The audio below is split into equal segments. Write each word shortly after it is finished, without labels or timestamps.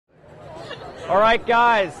All right,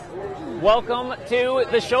 guys, welcome to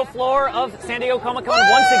the show floor of San Diego Comic-Con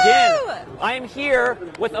once again. I am here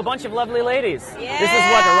with a bunch of lovely ladies. Yeah. This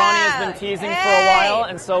is what Ronnie has been teasing for a while,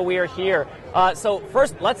 and so we are here. So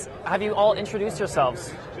first, let's have you all introduce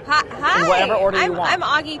yourselves. Hi. In whatever order you want. I'm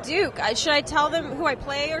Augie Duke. Should I tell them who I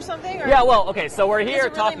play or something? Or? Yeah, well, okay, so we're here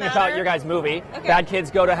really talking matter? about your guys' movie, Okay. Bad Kids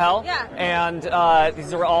Go to Hell. Yeah. And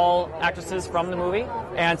these are all actresses from the movie.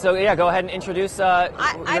 And so, yeah, go ahead and introduce your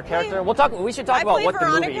character. We should talk about what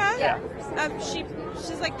Veronica. the movie.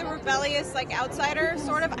 She's like the rebellious, like outsider,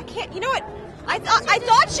 sort of. I can't. You know what? I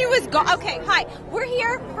thought she was. Okay, hi. We're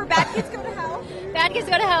here for Bad Kids Go to Hell. Bad Kids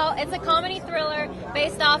Go to Hell. It's a comedy thriller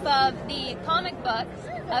based off of the comic book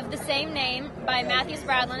of the same name by Matthew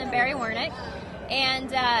Spradlin and Barry Wernick. And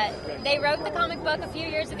they wrote the comic book a few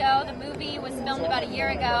years ago. The movie was filmed about a year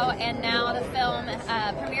ago, and now the film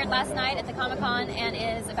premiered last night at the Comic-Con and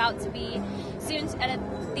is about to be soon at a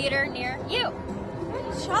theater near you.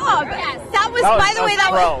 Good job. Yes. That was, by the way,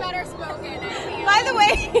 that pro. was better spoken. By the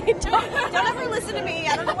way, don't ever listen to me.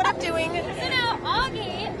 I don't know what I'm doing. So now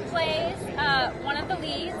Augie plays one of the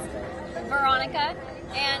leads, Veronica,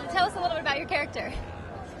 and tell us a little bit about your character.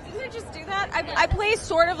 Didn't I just do that? I play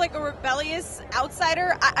sort of like a rebellious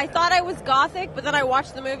outsider. I thought I was gothic, but then I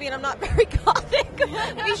watched the movie and I'm not very gothic.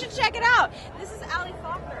 You should check it out. This is Allie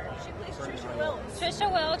Faulkner. She plays Trisha Wilkes.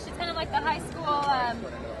 Trisha Wilkes, she's kind of like the high school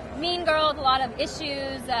mean girl with a lot of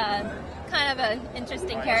issues, kind of an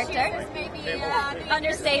interesting character. Maybe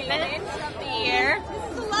Understatement of the year.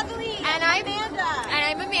 This is lovely. And I'm Amanda.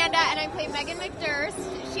 And I'm Amanda, and I play Megan McDurst.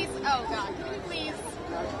 She's can you please?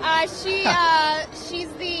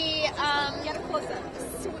 She's the Get a close-up.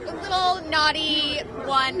 little naughty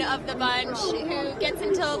one of the bunch who gets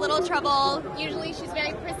into a little trouble. Usually, she's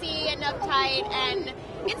very prissy and uptight and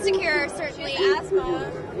insecure. Certainly, Asthma.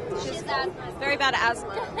 she's asthma. Very bad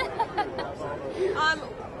asthma.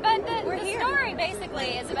 But the story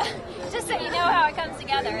basically is about, just so you know how it comes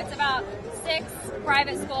together, it's about 6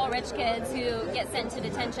 private school rich kids who get sent to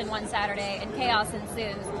detention one Saturday and chaos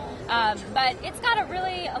ensues. But it's got a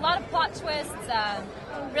lot of plot twists,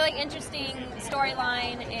 really interesting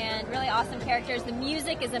storyline, and really awesome characters. The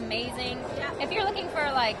music is amazing. If you're looking for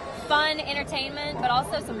like fun entertainment, but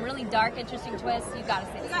also some really dark, interesting twists, you've got to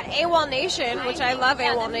see We this. got AWOL Nation, which I love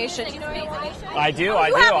AWOL Nation. Do you know AWOL Nation? I do.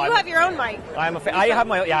 You have your own mic. I'm a fan. I have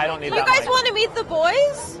my. Yeah, I don't need You that. guys mic. want to meet the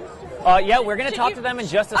boys? Yeah, we're going to talk to them in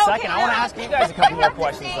just a second. I want to ask you guys a couple more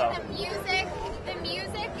questions, though. The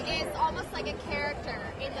music is almost like a character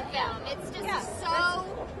in the film. It's just so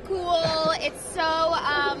cool. It's so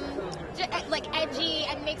like edgy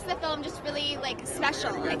and makes the film just really like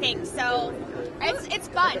special, I think. So it's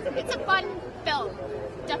fun. It's a fun film,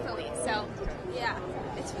 definitely. So Yeah.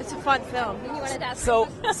 It's a fun film. You wanted to ask So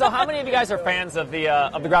how many of you guys are fans of the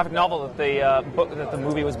graphic novel that the book that the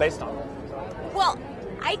movie was based on? Well,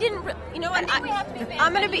 I didn't. You know what? we have to be fans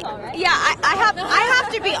I'm gonna of be. people, right? Yeah, I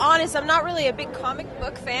have to be honest. I'm not really a big comic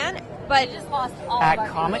book fan, but You just lost all At of our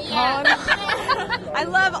Comic-Con? I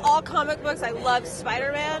love all comic books. I love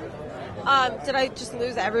Spider-Man. Did I just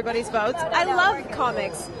lose everybody's votes? I love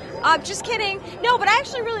comics. Just kidding. No, but I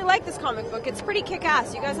actually really like this comic book. It's pretty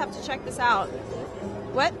kick-ass. You guys have to check this out.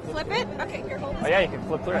 What? Flip it? Okay, here, hold this. Oh yeah, you can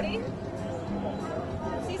flip through Ready? it.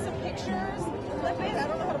 See some pictures? Flip it? I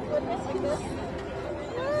don't know how to flip it like this.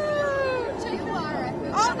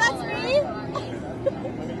 Oh, that's me?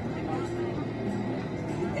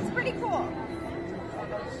 It's pretty cool.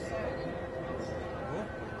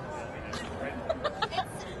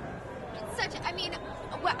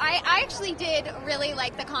 I actually did really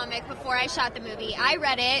like the comic before I shot the movie. I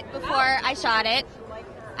read it before I shot it.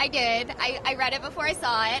 I did. I read it before I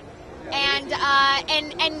saw it. And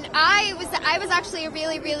I was actually a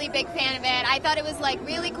really, really big fan of it. I thought it was like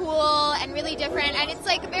really cool and really different, and it's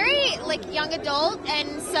like very like young adult,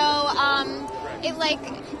 and so it like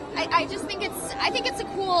I just think it's a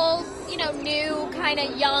cool, new kind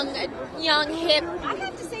of young hip. I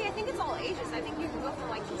have to say, I think it's all ages. I think you can go from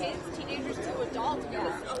like kids, teenagers to adults,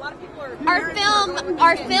 because a lot of people are. Our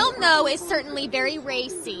film though is certainly very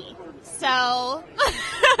racy. So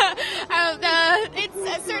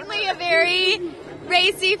it's certainly a very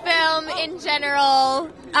racy film in general.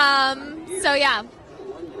 So yeah,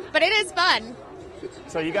 but it is fun.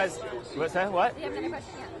 So you guys, what's that? What? Do you have another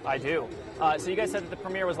question? Yeah. I do. So you guys said that the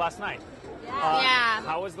premiere was last night. Yeah.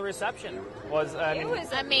 How was the reception? It was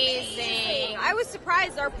Amazing. I was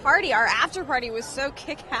surprised. Our after party was so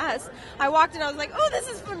kick-ass. I walked in, I was like, "Oh, this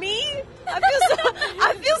is for me."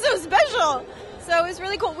 I feel so special. So it was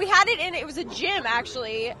really cool. We had it was a gym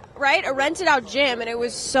actually, right? A rented out gym, and it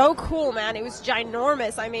was so cool, man. It was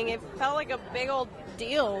ginormous. I mean, it felt like a big old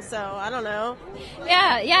deal. So I don't know.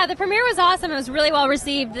 Yeah. The premiere was awesome. It was really well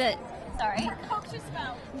received. The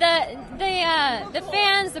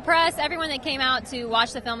fans, the press, everyone that came out to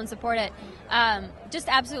watch the film and support it, just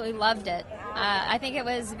absolutely loved it. I think it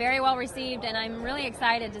was very well received, and I'm really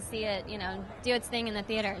excited to see it, do its thing in the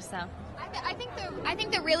theaters. So. I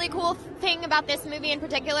think the really cool thing about this movie in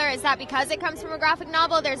particular is that because it comes from a graphic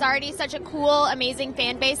novel, there's already such a cool, amazing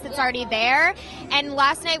fan base that's already there. And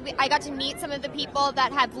last night I got to meet some of the people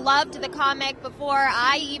that have loved the comic before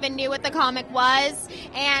I even knew what the comic was,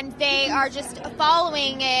 and they are just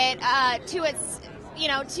following it to its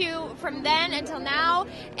from then until now,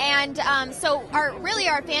 and so our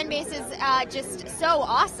fan base is just so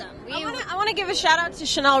awesome. I want to give a shout out to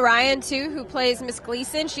Chanel Ryan too, who plays Miss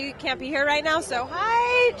Gleason. She can't be here right now, so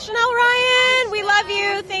hi, Chanel Ryan. We love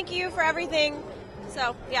you. Thank you for everything.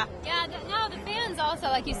 So yeah. The fans also,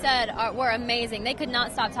 like you said, were amazing. They could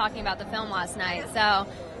not stop talking about the film last night. So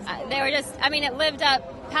they were just, it lived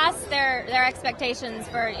up past their expectations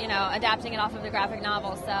for adapting it off of the graphic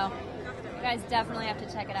novel. So. You guys definitely have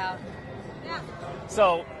to check it out. Yeah.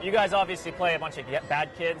 So you guys obviously play a bunch of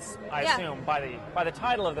bad kids, I assume, by the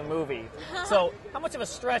title of the movie. So how much of a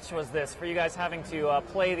stretch was this for you guys having to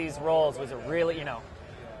play these roles? Was it really,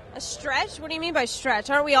 A stretch? What do you mean by stretch?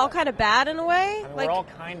 Aren't we all kind of bad in a way? We're all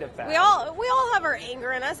kind of bad. We all have our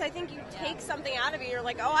anger in us. I think you take something out of you, you're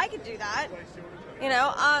like, oh, I could do that.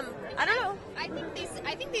 I don't know.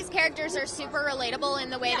 I think these characters are super relatable in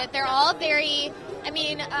the way that they're all very.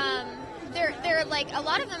 They're like, a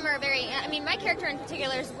lot of them are very. My character in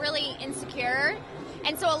particular is really insecure,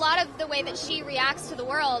 and so a lot of the way that she reacts to the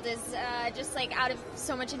world is just like out of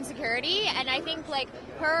so much insecurity. And I think like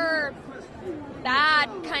her bad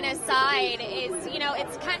kind of side is,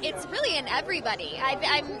 it's really in everybody.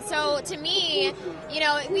 So to me,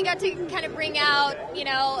 we got to kind of bring out,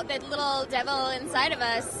 the little devil inside of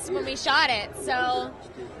us when we shot it. So.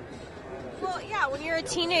 Well, yeah, when you're a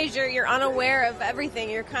teenager, you're unaware of everything.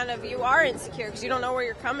 You are insecure because you don't know where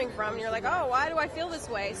you're coming from. And you're like, oh, why do I feel this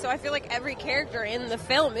way? So I feel like every character in the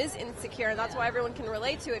film is insecure, and that's why everyone can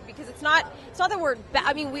relate to it, because it's not that we're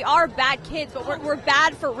bad. We are bad kids, but we're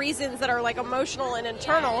bad for reasons that are like emotional and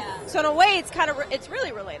internal. Yeah. So in a way, it's really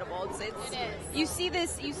relatable. It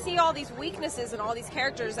is. You see all these weaknesses in all these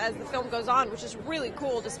characters as the film goes on, which is really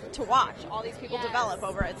cool just to watch all these people develop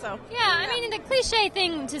over it. So the cliche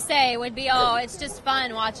thing to say would be, oh, it's just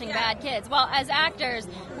fun watching bad kids. Well, as actors,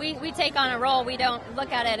 we take on a role. We don't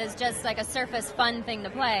look at it as just like a surface fun thing to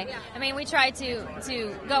play. We try to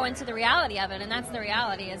go into the reality of it, and that's the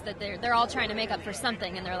reality, is that they're all trying to make up for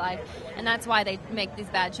something in their life, and that's why they make these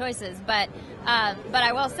bad choices. But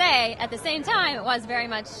I will say, at the same time, it was very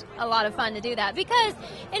much a lot of fun to do that, because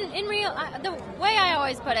in real, the way I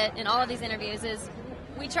always put it in all of these interviews is,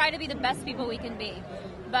 we try to be the best people we can be.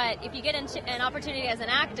 But if you get an opportunity as an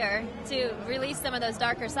actor to release some of those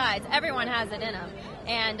darker sides, everyone has it in them.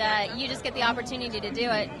 And you just get the opportunity to do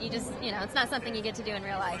it. You just, it's not something you get to do in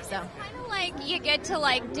real life. So kind of like you get to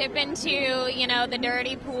like dip into, the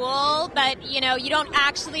dirty pool, but, you don't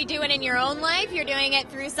actually do it in your own life. You're doing it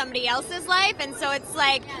through somebody else's life. And so it's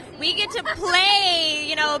like we get to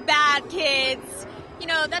play, bad kids.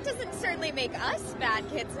 That doesn't certainly make us bad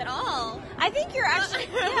kids at all. I think you're actually,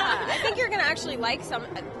 I think you're going to actually like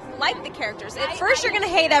the characters. At first you're going to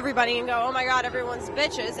hate everybody and go, oh my God, everyone's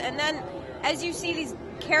bitches. And then as you see these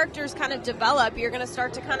characters kind of develop, you're going to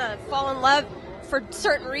start to kind of fall in love for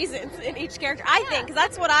certain reasons in each character. I think, because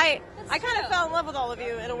that's what I kind of fell in love with all of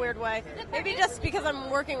you in a weird way. Maybe just because I'm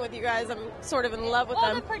working with you guys, I'm sort of in love with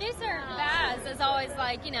them. Well, the producer, Baz, is always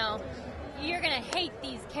like, you're going to hate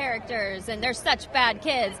these characters and they're such bad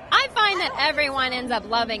kids. I find that everyone ends up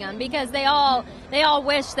loving them because they all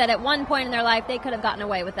wish that at one point in their life they could have gotten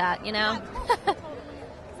away with that, So yeah,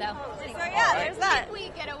 there's that. If we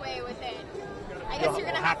get away with it, I guess you're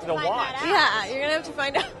going to have to find watch. that out. Yeah, you're going to have to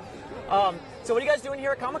find out. So what are you guys doing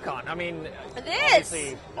here at Comic-Con?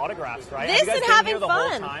 Obviously autographs, right? This have you guys and been having here the fun.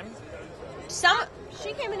 whole time?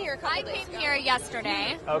 She came in here a couple days ago. I came here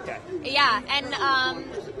yesterday. Okay. Yeah, and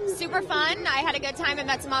super fun. I had a good time and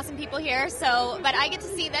met some awesome people here. But I get to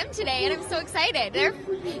see them today, and I'm so excited. They're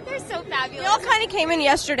so fabulous. We all kind of came in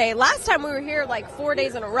yesterday. Last time we were here like 4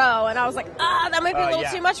 days in a row, and I was like, that might be a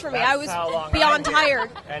little too much for me. I was beyond tired.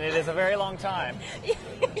 And it is a very long time.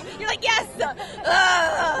 You're like, yes!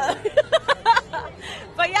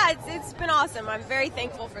 But yeah, it's been awesome. I'm very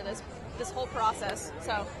thankful for this whole process.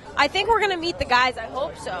 So I think we're going to meet the guys. I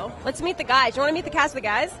hope so. Let's meet the guys. You want to meet the cast of the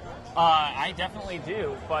guys? I definitely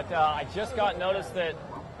do, but I just got notice that,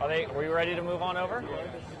 were you ready to move on over?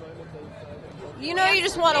 You know, you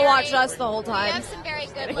just want to watch us the whole We time. have some very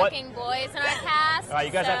good-looking boys in our cast. All right,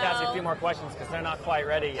 you guys have to ask a few more questions because they're not quite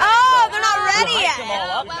ready yet. Oh, So they're not ready we hyped yet. them all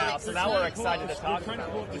up Well, now, so now we're excited to talk Trying to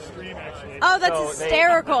about pull it. up the stream, actually. Oh, that's So they-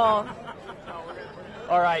 hysterical.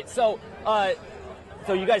 All right, so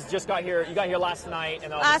you guys just got here. You got here last night,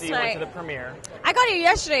 and obviously you went to the premiere. I got here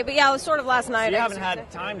yesterday, but yeah, it was sort of last night. So you I haven't guess you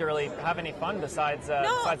could had time to really have any fun besides say.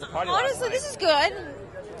 No, besides the party. honestly, last this is good.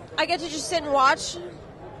 I get to just sit and watch. night.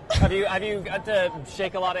 Have you got to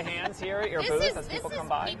shake a lot of hands here at your booth as people come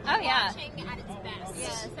by? Oh, yeah. Watching at its best.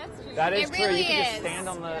 Yes, that's true. That is It true. really You can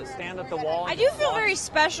just is. stand at the wall. I and do just feel watch. very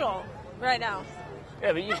special right now.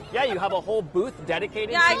 Yeah, but you have a whole booth dedicated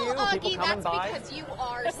Yeah, to I- you. Augie, People coming that's by. because you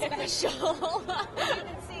are special. You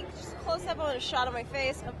can see just close up on a shot of my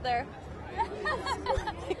face up there.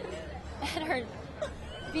 And her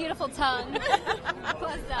beautiful tongue.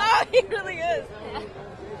 Close up. Oh, he really is.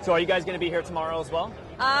 So are you guys going to be here tomorrow as well?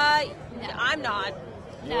 I'm not.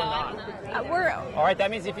 You are not. We're. All right, that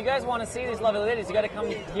means if you guys want to see these lovely ladies, you got to come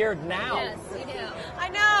here now. Yes, you do. I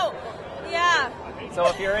know. Yeah. So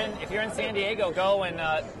if you're in San Diego, go and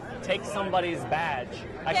take somebody's badge.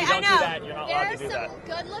 Actually, Okay, I don't do know. that. You're not allowed There's to do some that.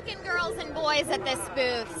 good-looking girls and boys at this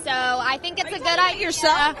booth, so I think it's a good idea.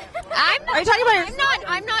 yourself? I'm not, Are you talking about yourself?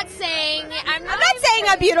 I'm not saying. I'm not saying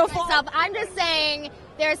I'm beautiful. myself. I'm just saying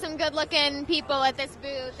there's some good-looking people at this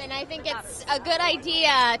booth, and I think it's a good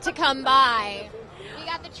idea to come by. We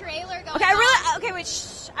got the trailer going. Okay, wait.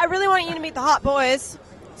 Shh. I really want you to meet the hot boys.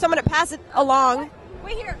 So I'm gonna pass it along.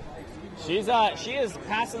 Wait here. She is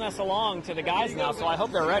passing us along to the guys now, so I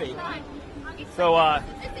hope they're ready. So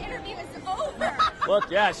This interview is over.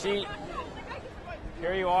 look, yeah,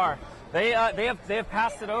 here you are. They have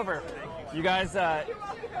passed it over. You guys,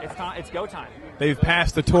 it's go time. They've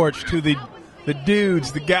passed the torch to the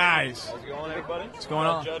dudes, the guys. How's it going, everybody? What's going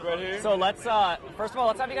on? Judd right here. So let's first of all,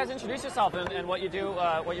 let's have you guys introduce yourself and what you do,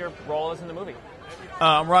 what your role is in the movie.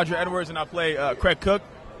 I'm Roger Edwards, and I play Craig Cook.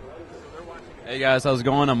 Hey guys, how's it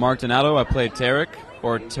going? I'm Mark Donato. I play Tarek,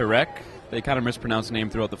 or Tarek. They kind of mispronounce the name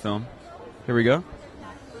throughout the film. Here we go.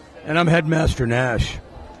 And I'm Headmaster Nash.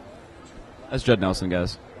 That's Judd Nelson,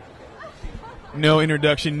 guys. No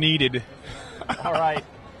introduction needed. All right.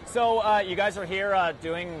 So you guys are here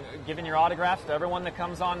giving your autographs to everyone that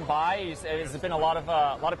comes on by. Has there been a lot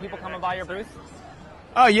of people coming by your booth?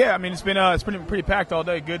 Oh yeah, I mean it's been pretty packed all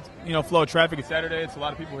day. Good, flow of traffic. It's Saturday. It's a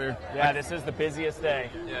lot of people here. Yeah, this is the busiest day.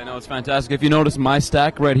 Yeah, no, it's fantastic. If you notice, my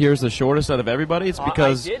stack right here is the shortest out of everybody. It's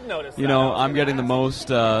because I did notice that. I'm getting the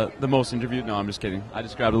most interviewed. No, I'm just kidding. I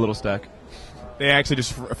just grabbed a little stack. They actually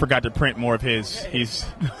just forgot to print more of his. He's.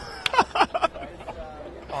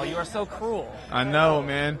 Oh, you are so cruel. I know,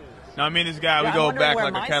 man. No, I mean this guy. Yeah, we I'm go wondering back where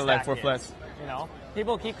like a my Cadillac stack four is. flats.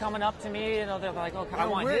 People keep coming up to me. They're like, "Oh, I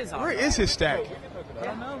want his." Where is his stack? I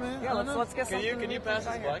don't know, man. Yeah, let's get something. Can you pass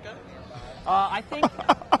this black guy? I think.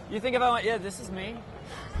 You think if I went, yeah, this is me.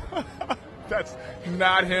 That's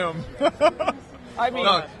not him. I mean,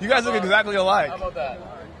 No, you guys look exactly alike. How about that?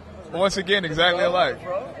 Once again, exactly alike.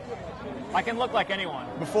 I can look like anyone.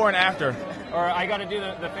 Before and after. Or I got to do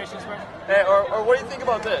the facial expression. Hey, or what do you think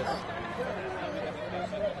about this?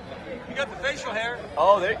 You got the facial hair.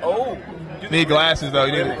 Oh. Need glasses though.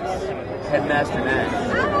 You need Headmaster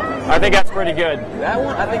Nash. I think that's pretty good. That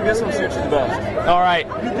one, I think this one suits you the best. All right.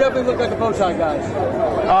 You definitely look like a bow tie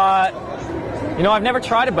guy. I've never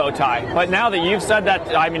tried a bow tie, but now that you've said that,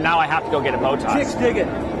 now I have to go get a bow tie. Chicks dig it.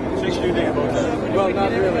 Chicks do dig a bow tie. Well,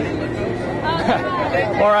 not really.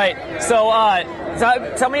 All right. So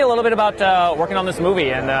tell me a little bit about working on this movie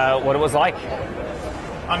and what it was like.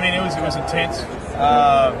 I mean, it was intense.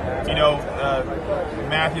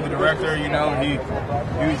 Matthew, the director, he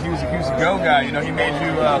was a go guy. He made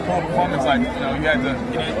you pull a performance like, you had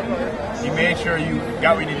to. He made sure you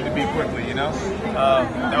got where you needed to be quickly.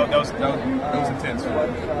 That was intense.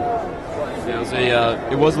 Yeah,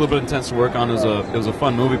 it was a little bit intense to work on. It was a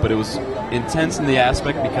fun movie, but it was intense in the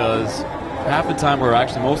aspect because most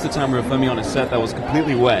of the time we were filming on a set that was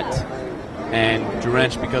completely wet and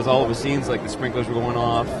drenched because all of the scenes, like the sprinklers were going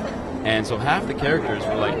off, and so half the characters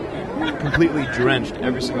were like completely drenched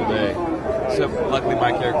every single day. Except luckily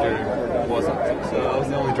my character wasn't, so I was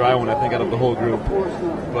the only dry one I think out of the whole group.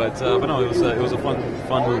 But no, it was a fun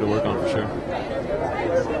movie to work on for sure.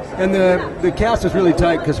 And the cast is really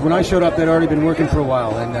tight because when I showed up, they'd already been working for a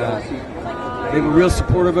while, and they were real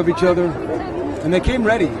supportive of each other, and they came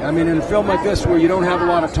ready. I mean, in a film like this where you don't have a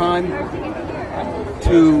lot of time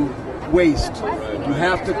to waste, you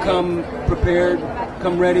have to come prepared,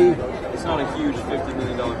 come ready. It's not a huge $50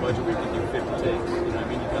 million budget where you can do 50 takes. You know what I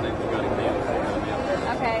mean? You gotta nail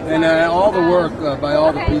it. Okay. And all the work by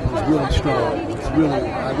all the people is really strong. It's really.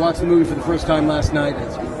 I watched the movie for the first time last night.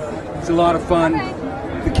 It's a lot of fun.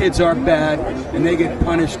 The kids aren't bad, and they get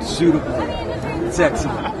punished suitably. It's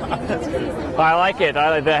excellent. I like it.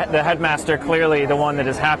 The headmaster, clearly the one that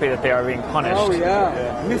is happy that they are being punished. Oh,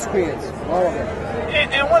 yeah. Miscreants, all of them.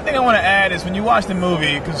 And one thing I want to add is when you watch the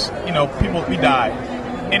movie, because, you know, we die.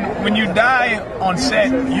 And when you die on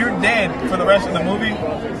set, you're dead for the rest of the movie.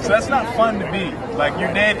 So that's not fun to be. Like,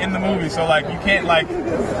 you're dead in the movie, so, like, you can't, like,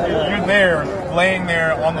 you're there, laying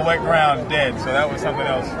there on the wet ground, dead. So that was something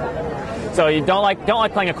else. So you don't like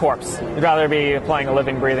playing a corpse. You'd rather be playing a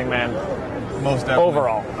living, breathing man. Most definitely.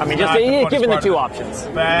 Overall. I mean, just given the two options.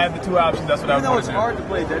 If I had the two options, that's what I would do. Even though it's hard to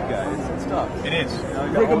play a dead guy, it's tough. It is.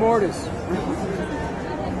 Rigor mortis.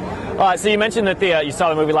 So you mentioned that you saw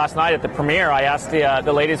the movie last night at the premiere. I asked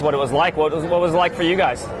the ladies what it was like. What was it like for you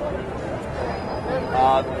guys?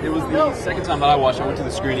 It was the second time that I watched. I went to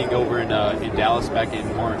the screening over in Dallas back in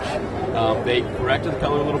March. They corrected the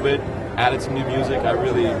color a little bit, added some new music. I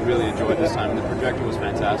really, really enjoyed this time. The projector was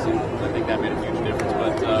fantastic. I think that made a huge difference.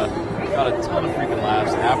 But got a ton of freaking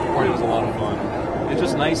laughs. The after party was a lot of fun. It's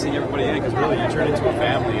just nice seeing everybody in because really you turn into a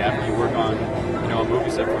family after you work on a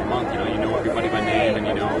movie set for a month. You know everybody by name and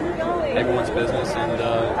you know everyone's business, and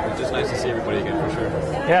it's just nice to see everybody again for sure.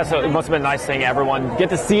 Yeah, so it must have been nice seeing everyone get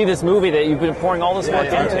to see this movie that you've been pouring all this work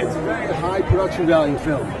into. It's a very high production value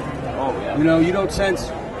film. Oh, yeah. You know, you don't sense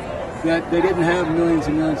that they didn't have millions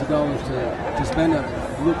and millions of dollars to spend on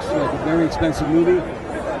it. It looks like a very expensive movie,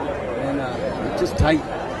 and it's just tight.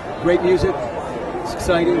 Great music. It's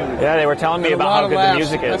exciting. Yeah, they were telling me about how good the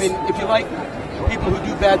music is. I mean, if you like people who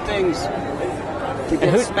do bad things, to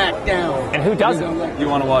get smacked down. And who doesn't? You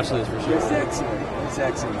want to watch this for sure. It's excellent. It's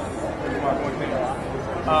excellent.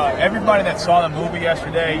 Everybody that saw the movie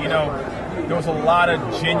yesterday, you know, there was a lot of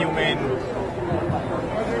genuine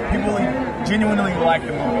people who genuinely liked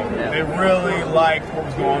the movie. They really liked what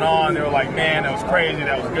was going on. They were like, man, that was crazy,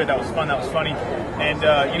 that was good, that was fun, that was funny. And,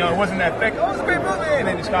 you know, it wasn't that thick, oh, it's a great movie. And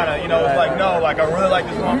they just kind of, you know, it was like, no, like, I really like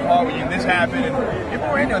this one part when this happened. And people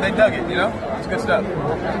were into it, they dug it, you know? It's good stuff.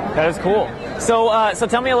 That is cool. So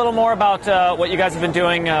tell me a little more about what you guys have been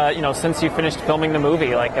doing, you know, since you finished filming the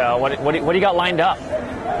movie. Like, what do you got lined up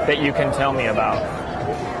that you can tell me about?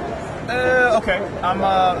 Okay.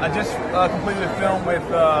 I just completed a film with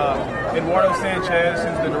Eduardo Sanchez,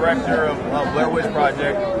 who's the director of Blair Witch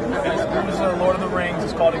Project. And it was Lord of the Rings.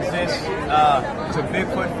 It's called Exist. It's a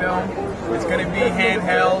Bigfoot film. It's going to be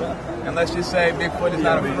handheld. And let's just say Bigfoot is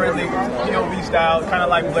not a friendly POV style, kind of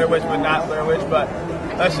like Blair Witch, but not Blair Witch. But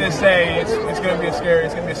let's just say it's going to be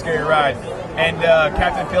a scary ride. And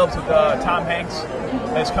Captain Phillips with Tom Hanks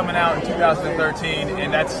is coming out in 2013,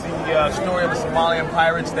 and that's the story of the Somalian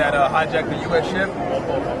pirates that hijacked the U.S. ship.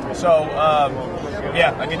 So,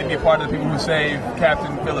 yeah, I get to be a part of the people who saved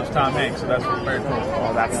Captain Phillips, Tom Hanks. So that's very cool.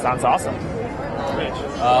 Well, that sounds awesome. Rich.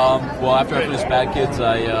 Well, after I finished Bad Kids,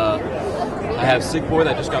 I have Sick Boy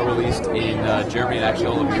that just got released in Germany and actually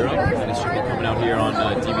all over Europe, and it should be coming out here on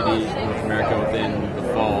DVD in North America within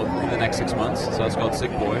the fall, the next 6 months. So that's called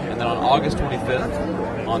Sick Boy. And then on August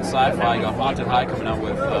 25th on Sci-Fi, I got Haunted High coming out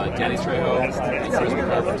with Danny Trejo and Chris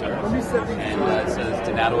Carpenter. And it says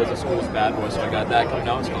Donato is a school's bad boy, so I got that coming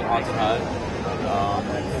out. It's called Haunted High.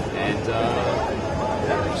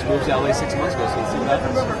 Just moved to LA 6 months ago, so let's see what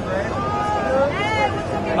happens.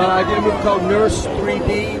 I did a movie called Nurse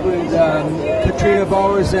 3D with Katrina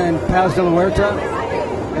Bowers and Paz de la Huerta,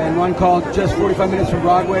 and one called Just 45 Minutes from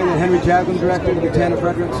Broadway that Henry Jaglin directed with Tanner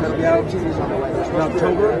Fredericks. That'll be out in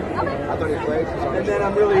October. And then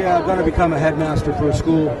I'm really going to become a headmaster for a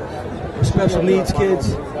school for special needs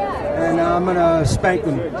kids, and I'm going to spank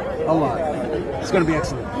them a lot. It's going to be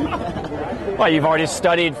excellent. Well, you've already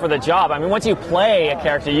studied for the job. I mean, once you play a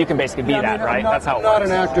character, you can basically be that, right? That's how it works. I'm not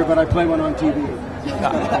an actor, but I play one on TV.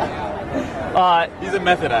 He's a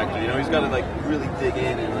method actor, you know. He's got to like really dig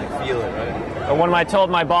in and like feel it, right? When I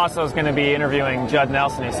told my boss I was going to be interviewing Judd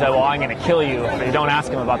Nelson, he said, "Well, I'm going to kill you if you don't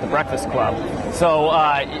ask him about the Breakfast Club." So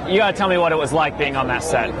you got to tell me what it was like being on that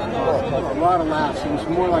set. A lot of laughs. It was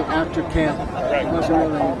more like actor camp. It wasn't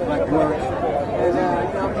really like work. And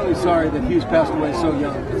I'm really sorry that Hughes passed away so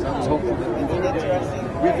young, because I was hopeful that we could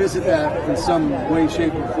revisit that in some way,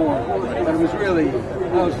 shape, or form. But it was really,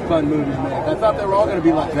 that was a fun movie to make. I thought they were all going to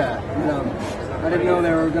be like that. You know, I didn't know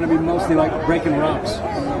they were going to be mostly like breaking rocks.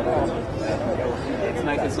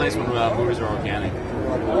 It's nice when movies are organic.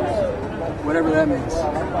 Whatever that means.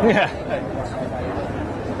 Yeah.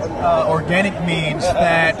 Organic means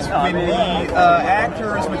that when the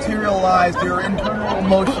actors materialize their internal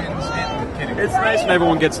emotions. It's nice when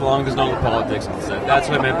everyone gets along. There's no politics on the set. That's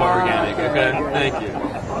what I meant by organic. Okay, thank you.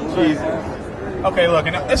 Jesus. Okay, look,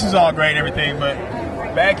 and this is all great and everything, but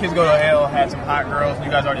Bad Kids Go to Hell had some hot girls, and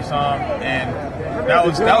you guys already saw them, and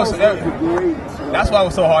that's why it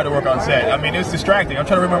was so hard to work on set. I mean, it was distracting. I'm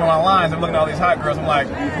trying to remember my lines. I'm looking at all these hot girls. I'm like,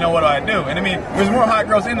 what do I do? And I mean, there's more hot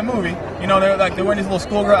girls in the movie. They're wearing these little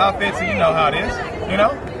schoolgirl outfits, and you know how it is.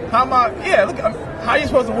 How am I? Yeah, look, how are you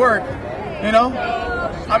supposed to work?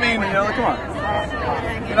 I mean, come on.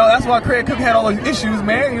 That's why Craig Cook had all those issues,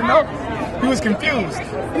 man. He was confused.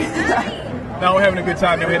 Now we're having a good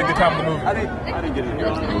time. We had a good time in the movie. I didn't get any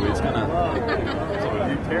girls in the movie. It's kind of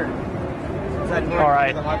all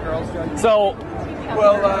right. So,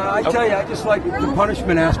 well, I tell you, I just like the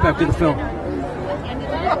punishment aspect of the film.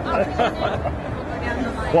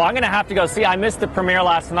 Well, I'm going to have to go see. I missed the premiere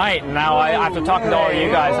last night, and now after talking to all of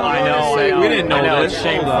you guys, I know. We didn't know this. It's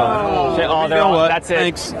shameful. That's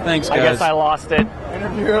it. Thanks, guys. I guess I lost it.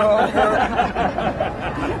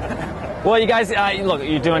 Well, you guys, look,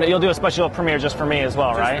 you'll do a special premiere just for me as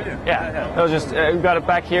well, right? Yeah. It'll just we got it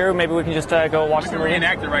back here. Maybe we can just go watch the movie.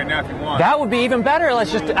 Reenact it right now if you want. That would be even better.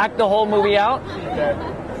 Let's just act the whole movie out. Okay.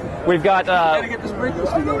 We've got. I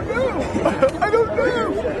don't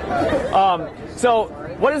know. So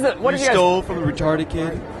what is it? What you did you guys stole from a retarded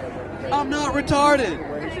kid? I'm not retarded.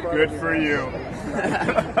 Good for you.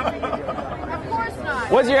 Of course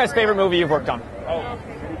not. What's your guys' favorite movie you've worked on?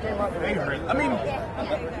 Favorite. I mean, I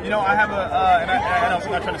have and I know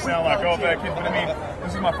I'm not trying to sound like Bad Kids, but I mean,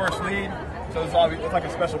 this is my first lead, so it's like a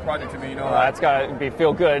special project to me. That's gotta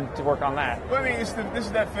feel good to work on that. Well, I mean, this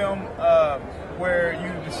is that film where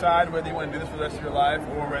you decide whether you want to do this for the rest of your life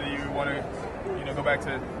or whether you want to, go back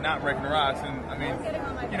to not breaking the rocks. And I mean,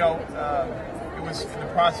 the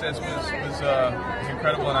process was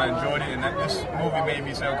incredible, and I enjoyed it. And this movie made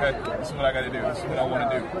me say, okay, this is what I got to do. This is what I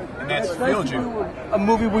want to do, and that's filled you. A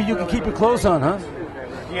movie where you can keep your clothes on, huh?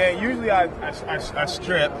 Yeah, usually I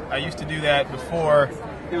strip. I used to do that before.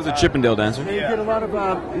 He was a Chippendale dancer. You get a lot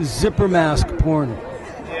of zipper mask porn.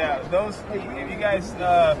 Yeah, those. If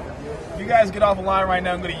you guys get off the line right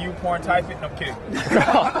now and go to YouPorn, type it. No, I'm kidding.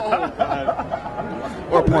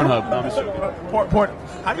 Or Pornhub. No, I'm just joking. Porn.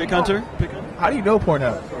 How do you know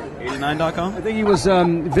Pornhub? 89.com. I think he was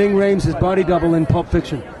Ving Rhames' body double in Pulp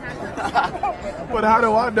Fiction. But how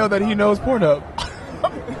do I know that he knows Pornhub?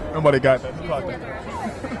 Nobody got that.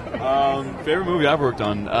 Favorite movie I've worked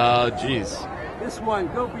on? Geez. This one,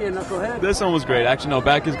 go be a knucklehead. This one was great. Actually, no,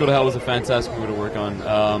 Bad Kids Go to Hell was a fantastic movie to work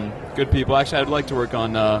on. Good people. Actually, I'd like to work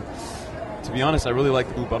on, to be honest, I really like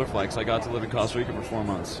The Blue Butterfly because I got to live in Costa Rica for 4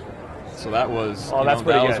 months. So that was, that's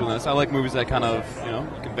pretty good. I like movies that kind of, you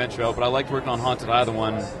can venture out. But I liked working on Haunted Eye, the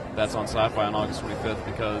one that's on Sci-Fi on August 25th,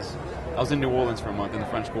 because I was in New Orleans for a month in the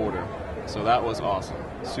French Quarter. So that was awesome.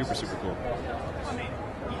 Super, super cool.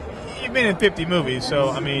 You've been in 50 movies, so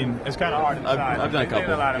I mean, it's kind of hard to decide. I've done a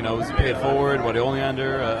couple. Was it Paid Forward? What, The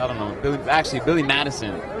Oleander? I don't know. Billy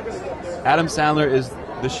Madison. Adam Sandler is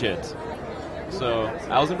the shit. So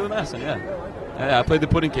I was in Billy Madison, yeah. I played the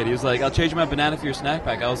pudding kid. He was like, "I'll change my banana for your snack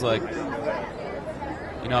pack." I was like,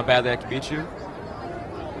 "You know how badly I can beat you?"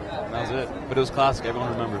 And that was it. But it was classic. Everyone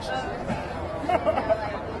remembers.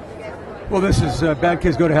 Well, this is Bad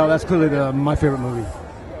Kids Go to Hell. That's clearly my favorite movie.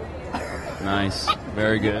 Nice.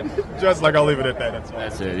 Very good. Just like I'll leave it at that.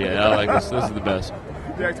 That's it. Yeah, I like this. This is the best.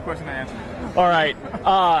 You asked a question, I answered. All right.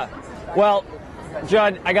 Well,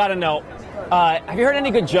 Judd, I got to know. Have you heard any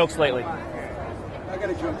good jokes lately? I got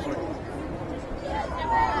a joke for you.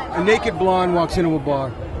 A naked blonde walks into a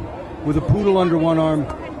bar with a poodle under one arm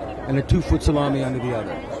and a 2-foot salami under the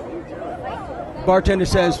other. Bartender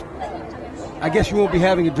says, "I guess you won't be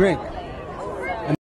having a drink."